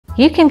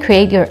You can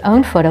create your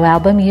own photo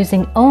album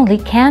using only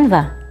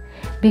Canva.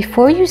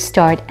 Before you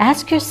start,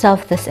 ask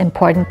yourself this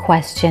important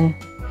question.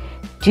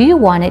 Do you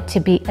want it to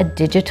be a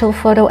digital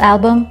photo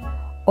album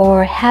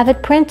or have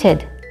it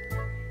printed?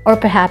 Or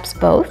perhaps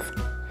both?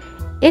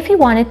 If you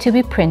want it to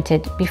be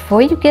printed,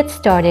 before you get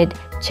started,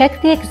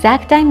 check the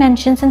exact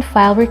dimensions and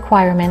file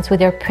requirements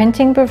with your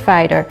printing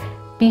provider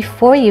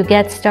before you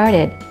get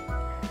started.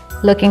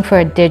 Looking for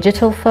a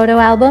digital photo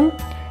album?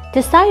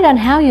 Decide on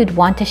how you'd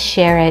want to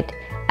share it,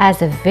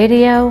 as a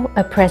video,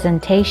 a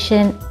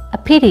presentation, a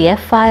PDF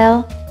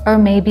file, or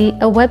maybe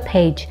a web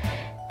page.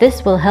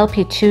 This will help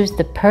you choose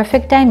the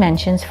perfect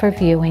dimensions for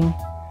viewing.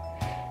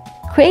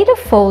 Create a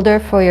folder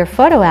for your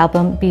photo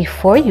album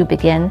before you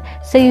begin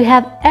so you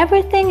have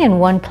everything in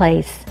one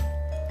place.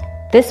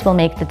 This will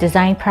make the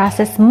design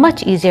process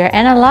much easier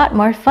and a lot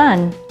more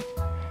fun.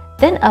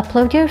 Then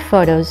upload your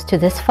photos to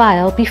this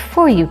file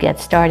before you get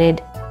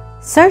started.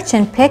 Search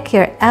and pick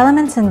your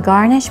elements and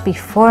garnish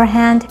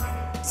beforehand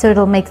so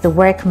it'll make the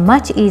work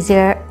much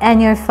easier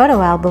and your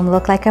photo album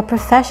look like a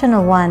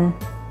professional one.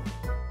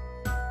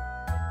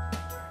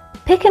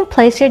 Pick and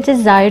place your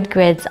desired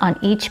grids on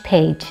each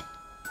page.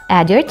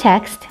 Add your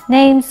text,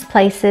 names,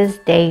 places,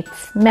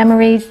 dates,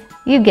 memories.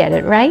 You get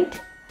it, right?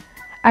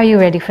 Are you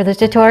ready for the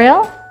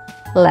tutorial?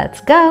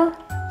 Let's go!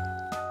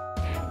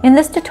 In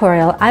this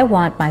tutorial, I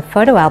want my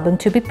photo album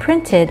to be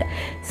printed,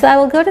 so I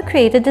will go to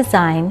Create a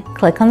Design,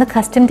 click on the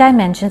Custom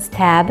Dimensions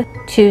tab,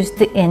 choose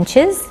the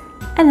inches,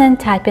 and then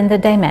type in the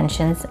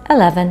dimensions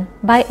 11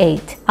 by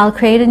 8. I'll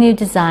create a new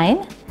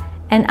design,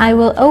 and I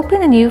will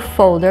open a new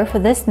folder for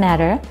this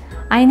matter.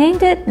 I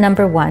named it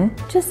number 1,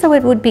 just so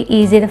it would be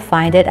easy to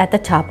find it at the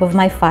top of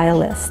my file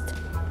list.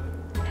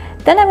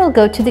 Then I will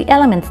go to the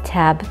Elements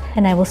tab,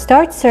 and I will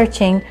start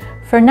searching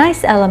for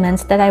nice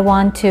elements that I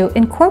want to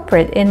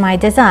incorporate in my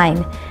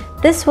design.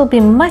 This will be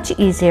much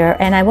easier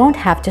and I won't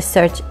have to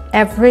search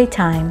every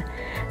time.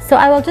 So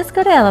I will just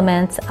go to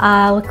Elements,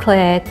 I'll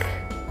click,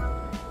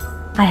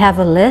 I have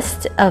a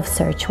list of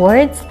search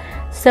words,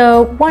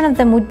 so one of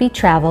them would be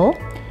travel,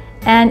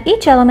 and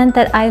each element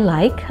that I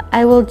like,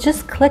 I will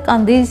just click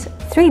on these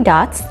 3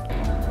 dots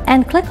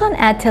and click on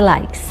Add to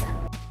Likes.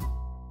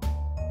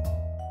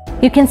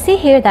 You can see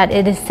here that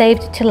it is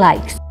saved to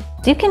likes.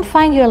 You can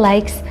find your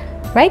likes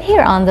right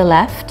here on the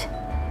left,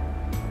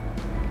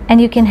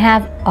 and you can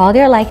have all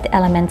your liked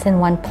elements in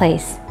one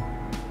place.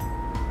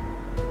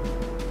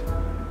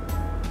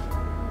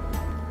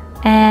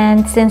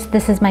 And since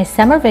this is my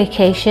summer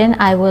vacation,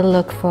 I will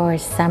look for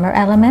summer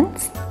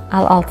elements.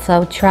 I'll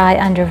also try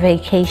under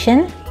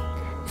vacation.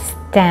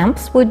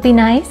 Stamps would be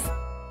nice.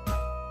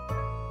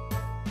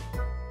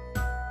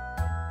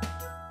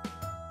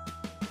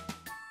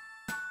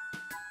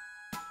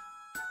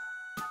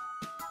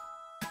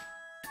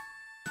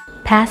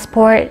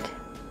 Passport.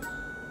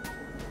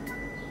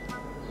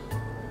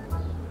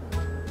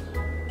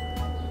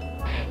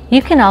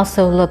 You can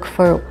also look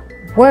for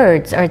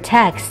words or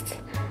text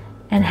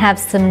and have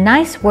some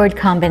nice word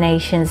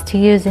combinations to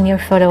use in your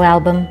photo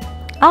album.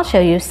 I'll show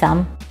you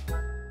some.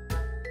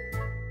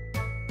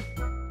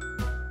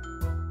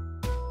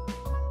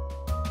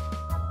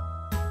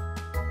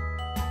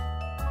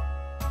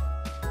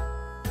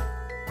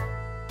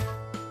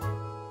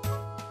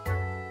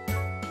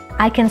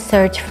 I can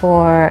search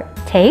for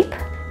tape.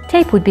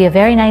 Tape would be a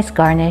very nice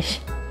garnish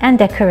and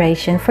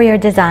decoration for your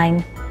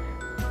design.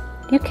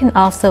 You can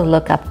also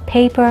look up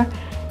paper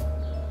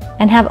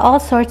and have all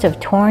sorts of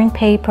torn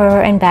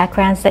paper and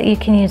backgrounds that you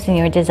can use in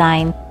your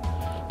design.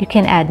 You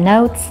can add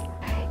notes.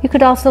 You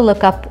could also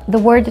look up the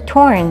word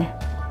torn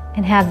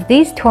and have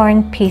these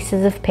torn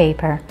pieces of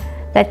paper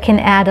that can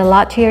add a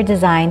lot to your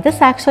design.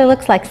 This actually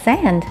looks like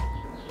sand.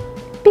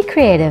 Be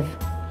creative.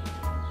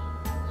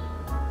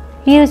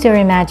 Use your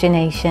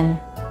imagination.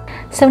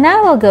 So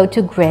now I'll go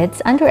to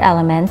Grids under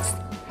Elements,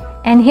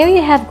 and here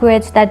you have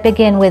grids that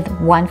begin with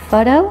 1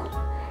 photo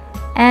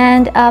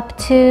and up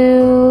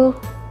to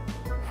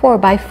 4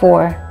 by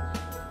 4.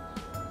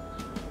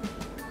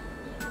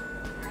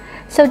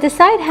 So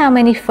decide how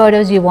many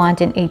photos you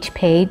want in each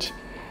page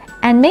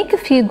and make a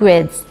few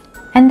grids,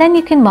 and then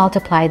you can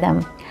multiply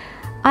them.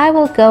 I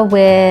will go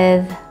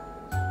with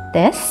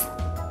this.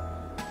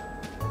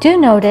 Do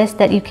notice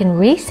that you can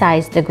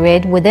resize the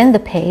grid within the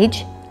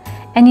page,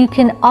 and you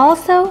can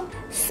also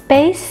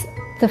space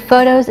the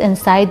photos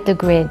inside the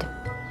grid.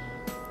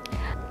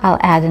 I'll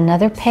add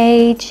another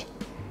page,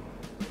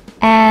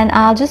 and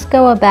I'll just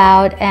go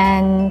about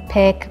and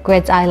pick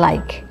grids I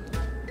like.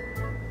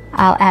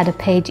 I'll add a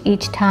page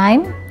each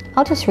time.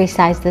 I'll just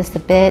resize this a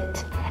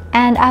bit,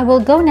 and I will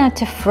go now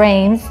to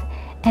frames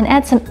and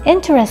add some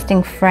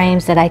interesting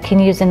frames that I can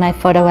use in my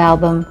photo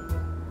album.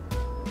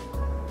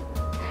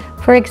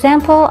 For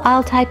example,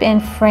 I'll type in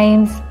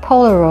frames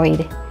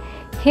Polaroid.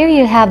 Here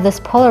you have this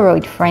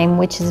Polaroid frame,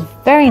 which is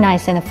very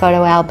nice in a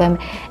photo album,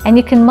 and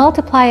you can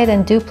multiply it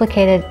and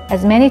duplicate it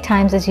as many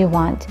times as you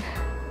want.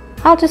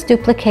 I'll just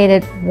duplicate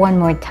it one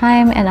more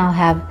time, and I'll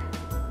have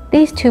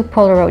these 2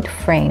 Polaroid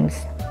frames.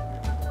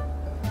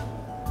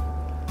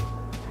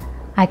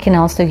 I can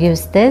also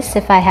use this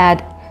if I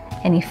had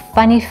any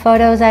funny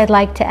photos I'd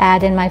like to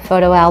add in my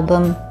photo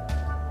album.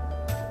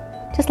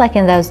 Just like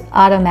in those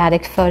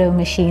automatic photo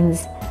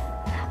machines,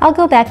 I'll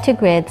go back to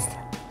grids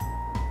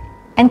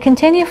and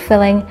continue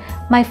filling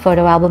my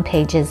photo album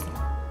pages.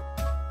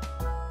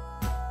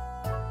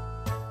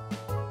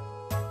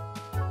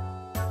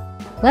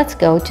 Let's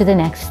go to the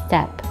next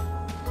step.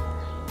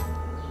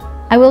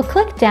 I will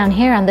click down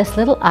here on this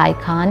little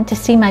icon to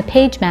see my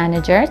page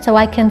manager so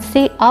I can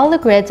see all the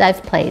grids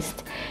I've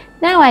placed.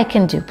 Now I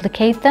can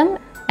duplicate them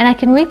and I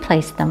can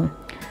replace them.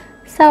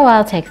 So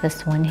I'll take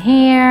this one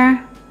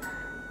here.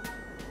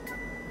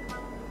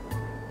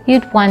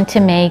 You'd want to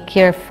make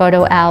your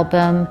photo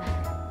album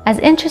as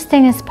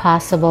interesting as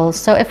possible.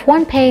 So if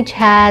one page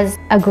has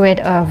a grid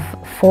of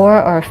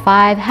 4 or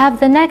 5, have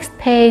the next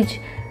page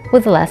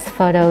with less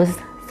photos.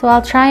 So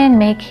I'll try and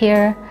make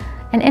here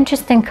an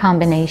interesting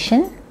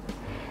combination.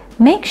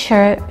 Make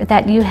sure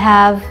that you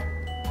have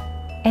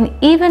an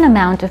even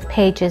amount of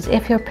pages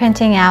if you're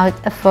printing out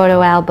a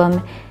photo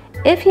album.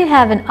 If you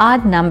have an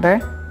odd number,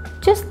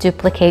 just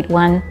duplicate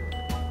one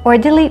or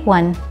delete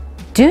one.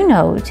 Do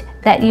note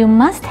that you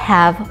must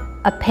have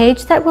a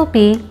page that will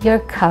be your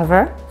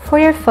cover for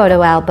your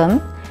photo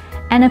album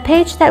and a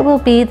page that will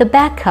be the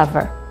back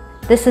cover.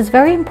 This is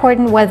very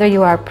important whether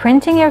you are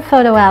printing your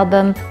photo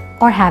album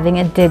or having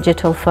a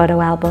digital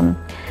photo album.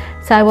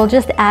 So I will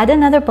just add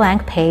another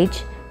blank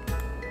page.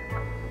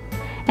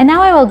 And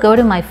now I will go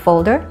to my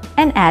folder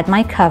and add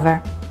my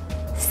cover.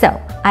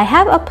 So I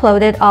have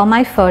uploaded all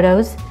my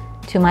photos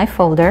to my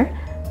folder.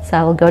 So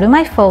I will go to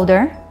my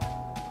folder.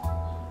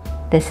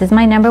 This is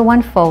my number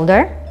 1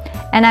 folder.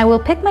 And I will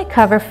pick my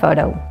cover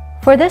photo.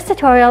 For this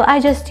tutorial, I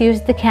just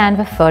used the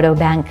Canva photo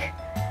bank.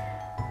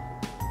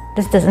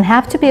 This doesn't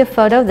have to be a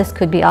photo. This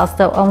could be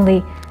also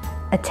only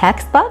a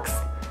text box.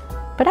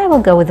 But I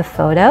will go with a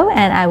photo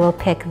and I will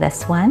pick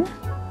this one.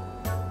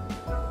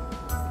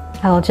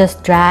 I will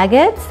just drag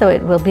it so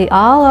it will be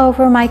all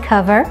over my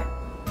cover.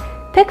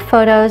 Pick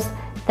photos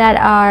that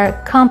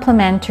are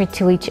complementary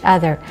to each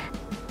other,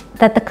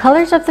 that the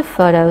colors of the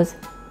photos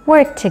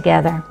work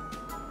together.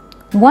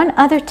 One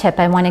other tip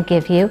I want to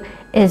give you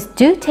is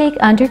do take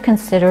under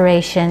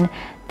consideration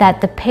that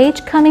the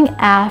page coming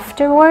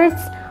afterwards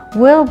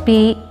will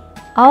be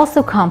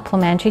also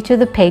complementary to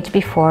the page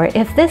before.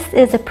 If this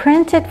is a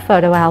printed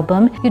photo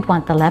album, you'd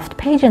want the left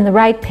page and the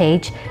right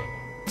page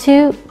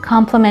to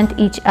complement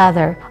each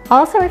other.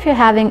 Also, if you're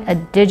having a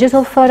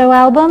digital photo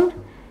album,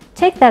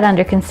 take that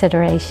under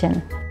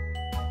consideration.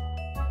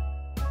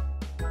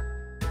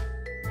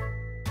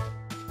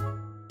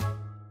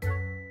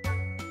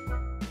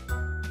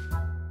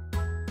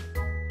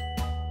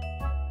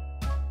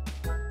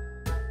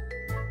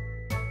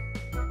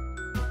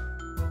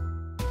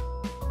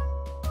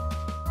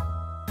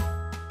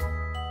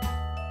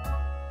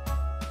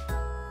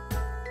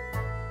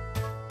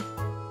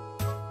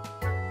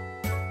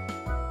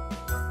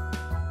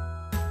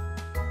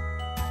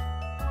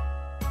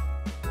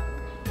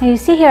 Now you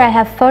see here I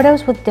have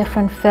photos with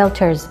different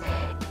filters.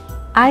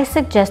 I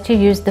suggest you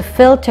use the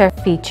filter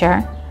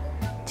feature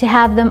to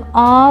have them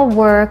all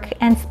work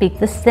and speak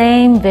the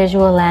same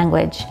visual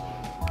language.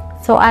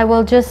 So I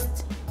will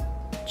just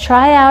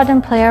try out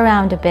and play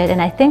around a bit,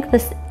 and I think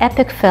this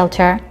epic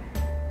filter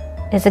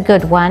is a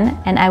good one,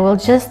 and I will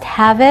just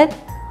have it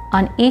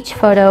on each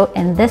photo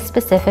in this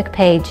specific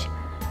page.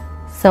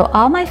 So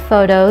all my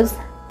photos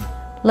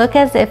look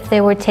as if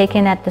they were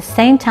taken at the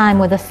same time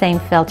with the same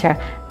filter.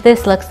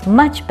 This looks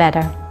much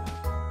better.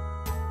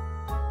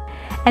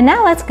 And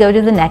now let's go to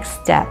the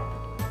next step.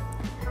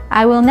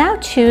 I will now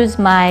choose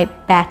my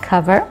back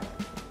cover.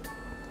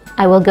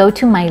 I will go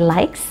to my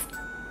likes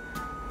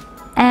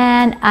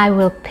and I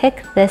will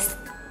pick this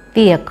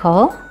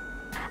vehicle.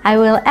 I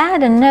will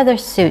add another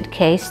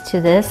suitcase to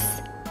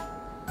this,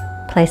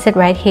 place it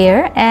right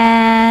here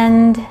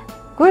and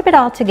group it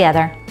all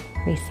together.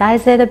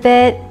 Resize it a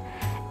bit.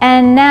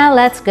 And now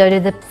let's go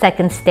to the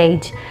second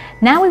stage.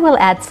 Now we will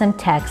add some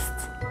text.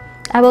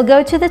 I will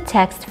go to the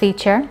text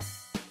feature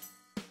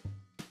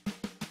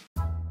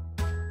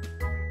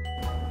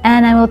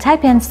and I will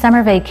type in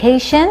summer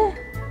vacation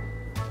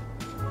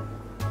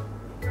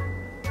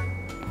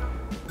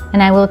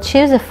and I will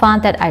choose a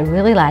font that I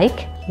really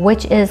like,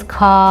 which is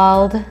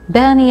called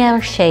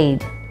Bernier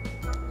Shade.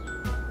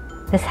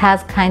 This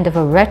has kind of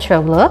a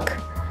retro look.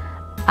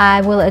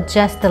 I will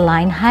adjust the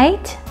line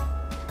height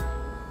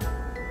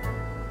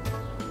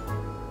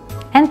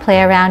and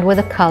play around with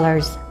the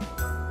colors.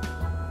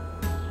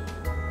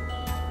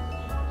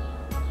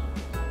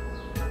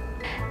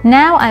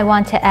 Now I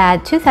want to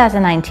add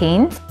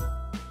 2019.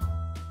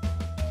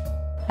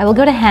 I will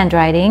go to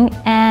handwriting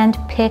and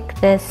pick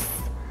this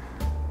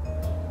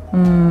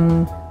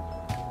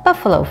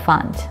buffalo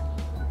font.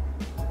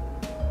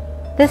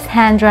 This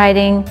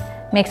handwriting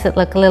makes it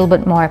look a little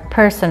bit more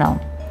personal.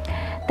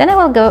 Then I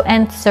will go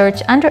and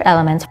search under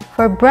elements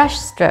for brush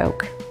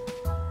stroke.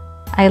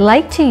 I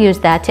like to use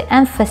that to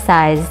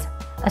emphasize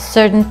a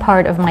certain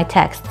part of my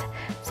text.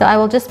 So I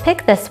will just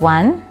pick this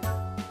one,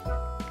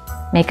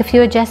 make a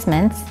few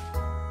adjustments,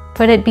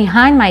 put it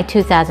behind my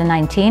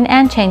 2019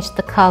 and change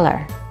the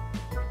color.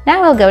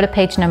 Now we'll go to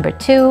page number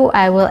 2.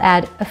 I will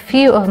add a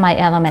few of my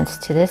elements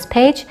to this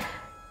page.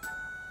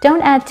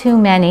 Don't add too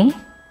many.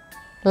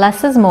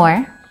 Less is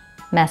more.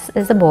 Mess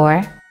is a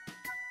bore.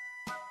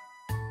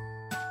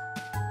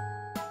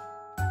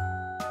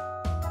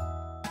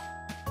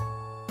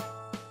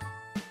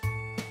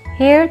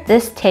 Here,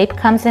 this tape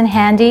comes in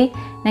handy,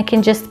 and I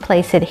can just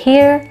place it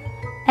here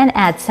and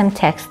add some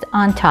text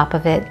on top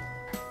of it.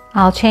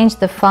 I'll change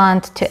the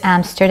font to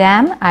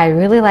Amsterdam. I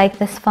really like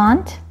this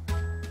font,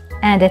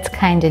 and it's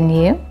kind of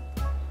new.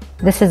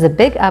 This is a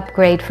big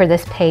upgrade for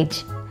this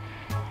page.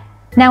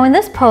 Now in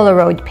this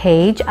Polaroid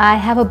page, I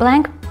have a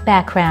blank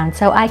background,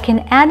 so I can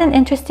add an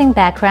interesting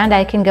background.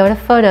 I can go to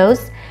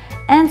Photos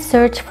and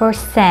search for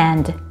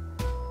sand.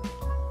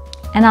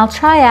 And I'll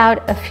try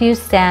out a few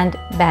sand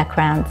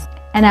backgrounds.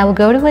 And I will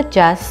go to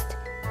Adjust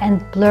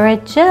and blur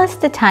it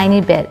just a tiny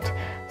bit,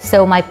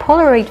 so my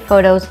Polaroid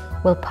photos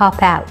will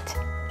pop out.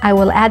 I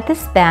will add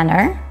this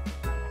banner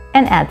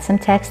and add some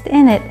text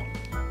in it.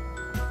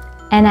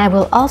 And I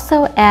will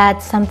also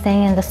add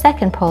something in the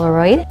second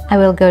Polaroid. I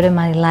will go to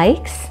my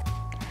likes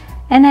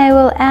and I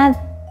will add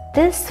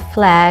this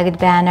flagged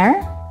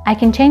banner. I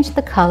can change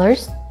the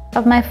colors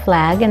of my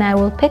flag, and I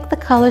will pick the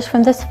colors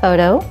from this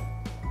photo.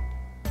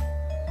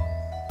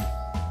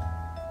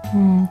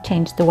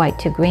 Change the white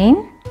to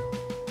green.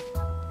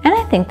 And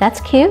I think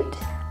that's cute.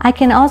 I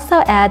can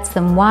also add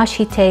some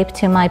washi tape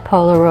to my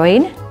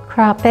Polaroid,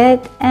 crop it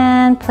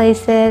and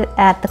place it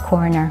at the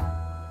corner.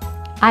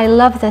 I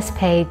love this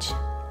page.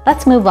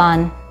 Let's move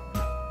on.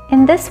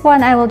 In this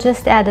one, I will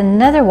just add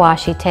another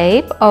washi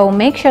tape. Oh,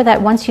 make sure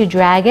that once you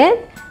drag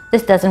it,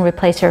 this doesn't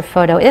replace your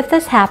photo. If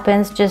this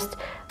happens, just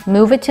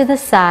move it to the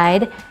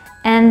side,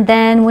 and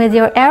then with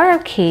your arrow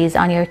keys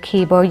on your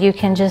keyboard, you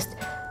can just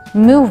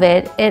move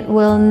it. It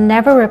will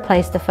never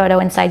replace the photo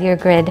inside your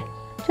grid.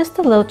 Just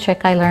a little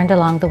trick I learned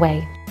along the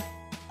way.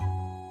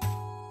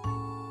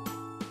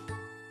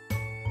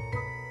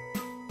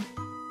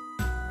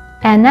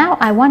 And now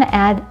I want to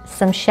add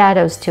some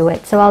shadows to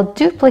it. So I'll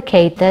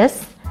duplicate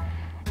this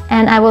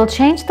and I will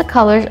change the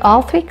colors,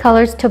 all 3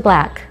 colors, to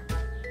black.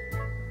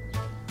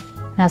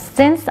 Now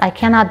since I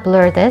cannot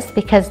blur this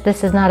because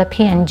this is not a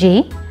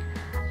PNG,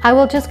 I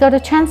will just go to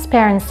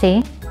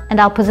transparency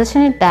and I'll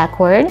position it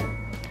backward.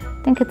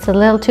 I think it's a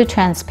little too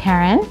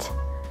transparent.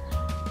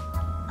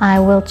 I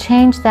will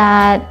change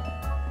that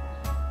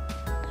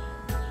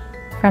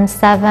from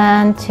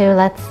 7 to,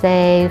 let's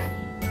say,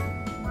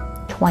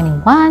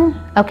 21.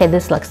 Okay,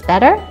 this looks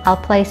better. I'll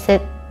place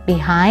it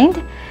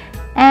behind,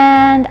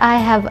 and I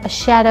have a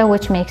shadow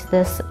which makes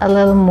this a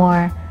little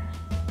more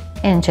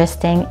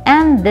interesting.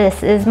 And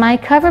this is my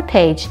cover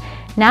page.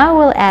 Now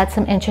we'll add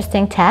some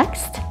interesting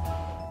text,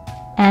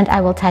 and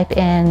I will type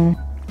in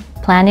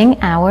planning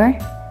our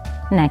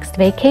next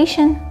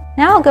vacation.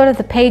 Now I'll go to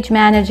the page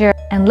manager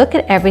and look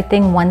at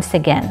everything once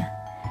again.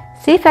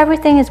 See if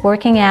everything is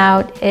working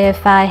out,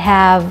 if I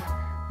have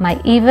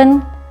my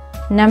even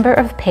number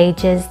of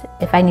pages,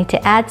 if I need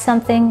to add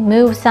something,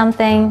 move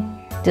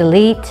something,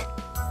 delete.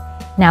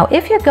 Now,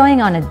 if you're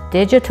going on a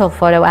digital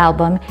photo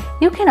album,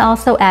 you can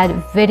also add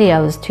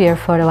videos to your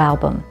photo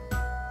album.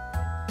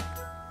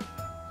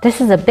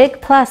 This is a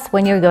big plus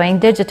when you're going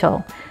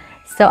digital.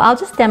 So I'll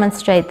just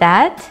demonstrate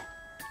that.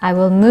 I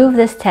will move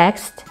this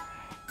text,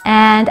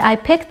 and I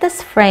pick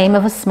this frame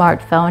of a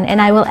smartphone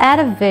and I will add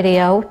a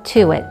video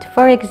to it.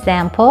 For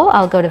example,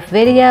 I'll go to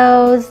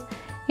videos.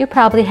 You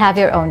probably have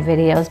your own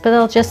videos, but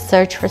I'll just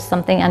search for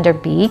something under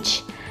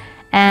beach,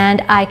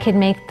 and I can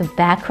make the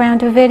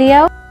background a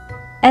video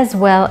as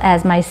well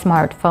as my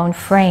smartphone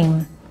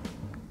frame.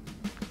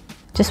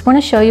 Just want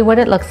to show you what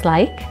it looks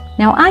like.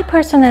 Now, I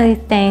personally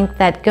think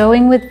that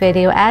going with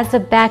video as a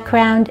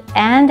background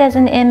and as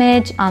an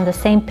image on the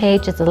same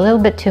page is a little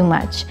bit too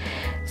much.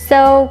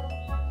 So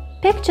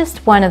pick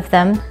just one of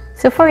them.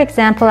 So for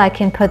example, I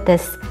can put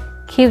this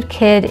cute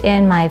kid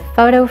in my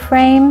photo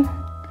frame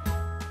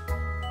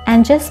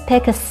and just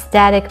pick a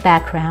static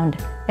background.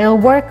 It'll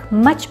work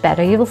much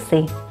better, you will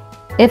see.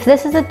 If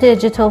this is a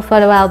digital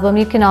photo album,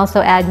 you can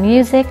also add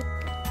music.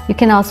 You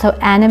can also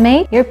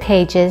animate your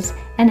pages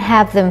and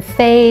have them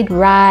fade,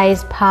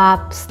 rise,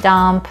 pop,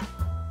 stomp,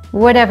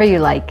 whatever you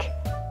like.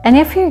 And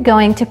if you're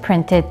going to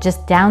print it,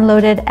 just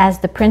download it as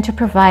the printer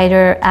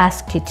provider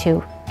asked you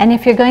to. And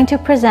if you're going to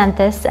present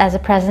this as a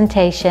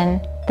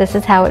presentation, this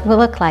is how it will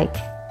look like.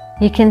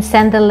 You can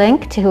send the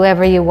link to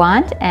whoever you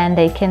want and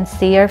they can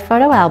see your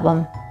photo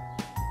album.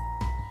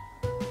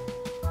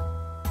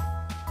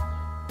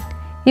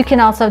 You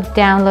can also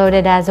download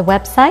it as a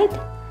website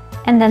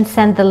and then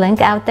send the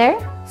link out there.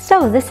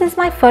 So this is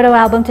my photo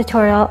album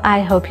tutorial.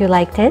 I hope you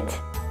liked it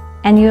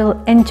and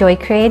you'll enjoy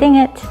creating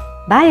it.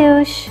 Bye,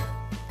 Oosh!